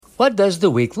What does the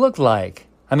week look like?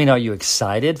 Are you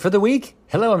excited for the week?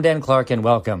 Hello, I'm Dan Clark and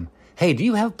welcome. Hey, do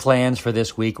you have plans for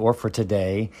this week or for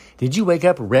today? Did you wake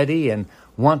up ready and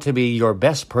want to be your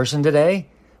best person today?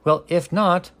 Well, if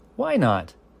not, why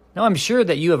not? Now, I'm sure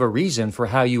that you have a reason for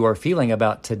how you are feeling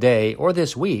about today or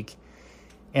this week.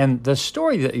 And the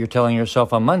story that you're telling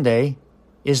yourself on Monday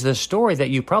is the story that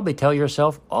you probably tell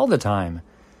yourself all the time.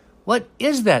 What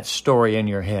is that story in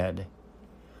your head?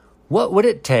 What would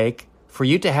it take for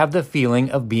you to have the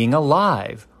feeling of being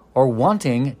alive or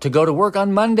wanting to go to work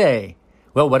on Monday?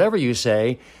 Well, whatever you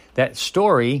say, that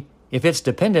story, if it's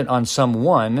dependent on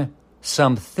someone,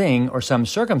 something, or some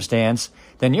circumstance,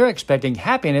 then you're expecting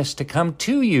happiness to come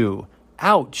to you.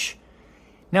 Ouch.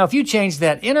 Now, if you change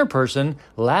that inner person,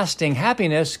 lasting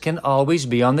happiness can always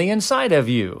be on the inside of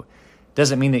you.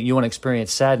 Doesn't mean that you won't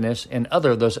experience sadness and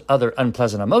those other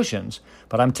unpleasant emotions.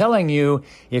 But I'm telling you,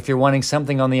 if you're wanting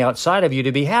something on the outside of you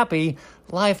to be happy,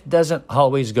 life doesn't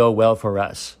always go well for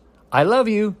us. I love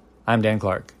you. I'm Dan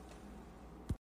Clark.